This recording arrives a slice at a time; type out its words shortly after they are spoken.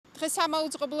დღეს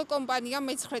სამაუწყებლო კომპანია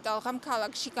მეცხრე ტალღამ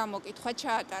ქალაქში გამოკითხვა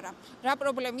ჩაატარა. რა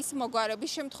პრობლემის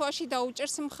მოგვარების შემთხვევაში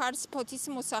დაუჭერს მხარს ფოთის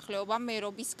მოსახლეობა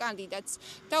მერობის კანდიდატს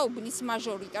და უბნის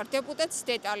მაჟორიტარ დეპუტატს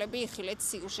დეტალები იხილეთ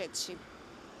სიუჟეტში.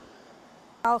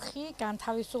 ხალხი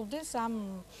განთავისუფლდეს ამ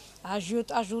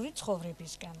აჟიოტაჟური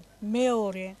ცხოვრებისგან.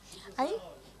 მეორე,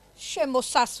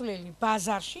 შემოსასვლელი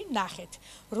ბაზარში ნახეთ,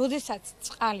 როდესაც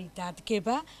წყალი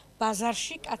დადგება,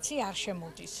 ბაზარში კაცი არ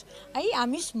შემოდის.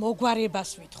 ამის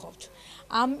მოგვარებას ვითხოვთ.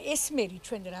 ამ ესმერი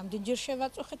ჩვენ რამდენჯერ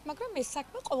შევაწუხეთ, მაგრამ ეს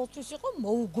საქმე ყოველთვის იყო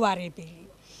მოუგვარებელი.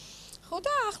 ხო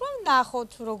და ახლა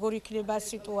ნახოთ, როგორ იქნება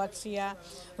სიტუაცია,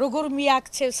 როგორ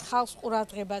მიაქცევს ხალხს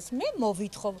ყურადღებას. მე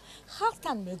მოვითხოვ,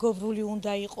 ხალხთან მეგობრული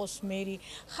უნდა იყოს მერი,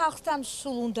 ხალხთან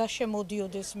სულ უნდა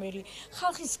შემოდიოდეს მერი,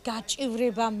 ხალხის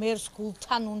გაჭირვება მერს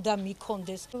გულთან უნდა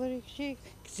მიქონდეს. რიგში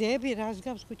გზები რას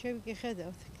გავს, ქუჩები კი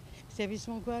ხედავთ. გზების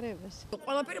მოგვარებას.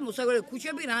 ყველაფერი მოსაგვარებელი,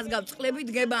 ქუჩები რას გავს, წყლები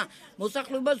დგება,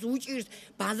 მოსახლეობას უჭირს,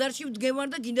 ბაზარში ვდგევარ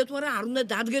და გინდა თუ არა არ უნდა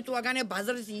დადგეთო აგანე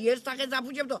ბაზარის იერს სახეს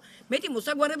აფუჭებდო. მეტი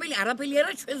მოსაგვარებელი არაფერი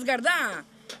არა ჩვენს გარდა.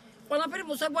 ყველაფერი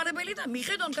მოსაგვარებელი და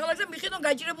მიხედონ ქალაქს და მიხედონ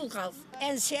გაჭირებულ ხალხს.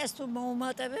 პენსიას თუ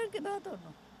მოუმატებენ, კი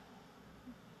ბატონო.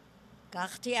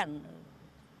 გახდიან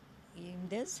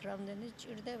იმდენს, რამდენიც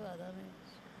ჭირდება ადამიანს.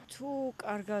 თუ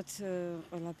კარგად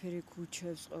ყველაფერი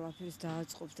ქუჩებს, ყველაფერს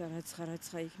დააწყობს და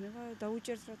რაცხა იქნება,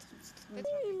 დაუჭერს რა თქმა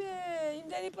უნდა.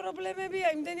 იმდენი პრობლემებია,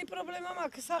 იმდენი პრობლემა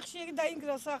მაქვს, სახლში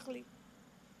დაინგრა სახლი.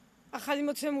 ახალი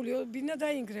მოცემული ბინა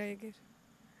დაინგრა ეგერ.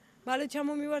 მალე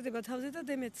ჩამომივარდება თავზე და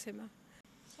დემეცემა.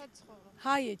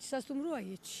 ჰაიეჩი, სასტუმრო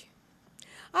აიეჩი.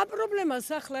 ამ პრობლემას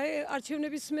ახლა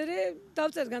არჩევნების მერე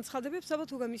დავწერ განცხადებებს, საბა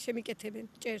თუ გამის შემიკეთებენ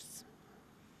ჭერს.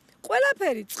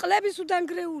 ყველაფერი წყლების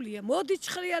უდანგრეულია, მოდი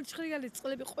ჩხრიალი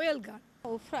წყლები ყველგან.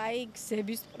 უფრო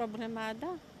გზების პრობლემაა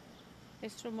და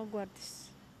ეს რომ მოგვარდეს.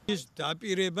 ის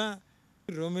დაპირება,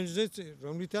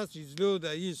 რომლითაც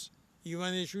იძლეოდა ის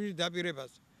ივანიშვილის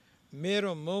დაპირებას. მე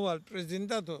რომ მოვალ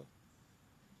პრეზიდენტადო,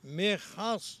 მე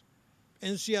ხალხს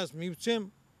პენსიას მივცემ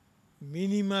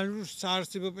მინიმალურ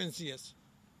საარსებო პენსიას.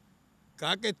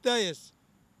 გაკეთდა ეს.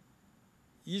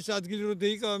 ის ადგილი რომ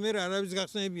დაიკავა, მე არავის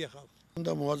გახსნებია ხალხი.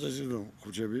 უნდა მოაწესრიგონ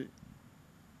ქუჩები.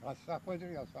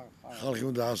 ხალხი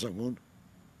უნდა ასაქმონ.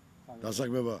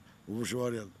 დასაქმება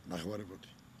უშუალოდ ნახევარებოდი.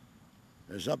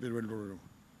 ესა პირველი პრობლემა.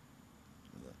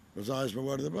 როცა ეს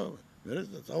მოგვარდება, მე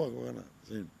წავა ქვეყანა.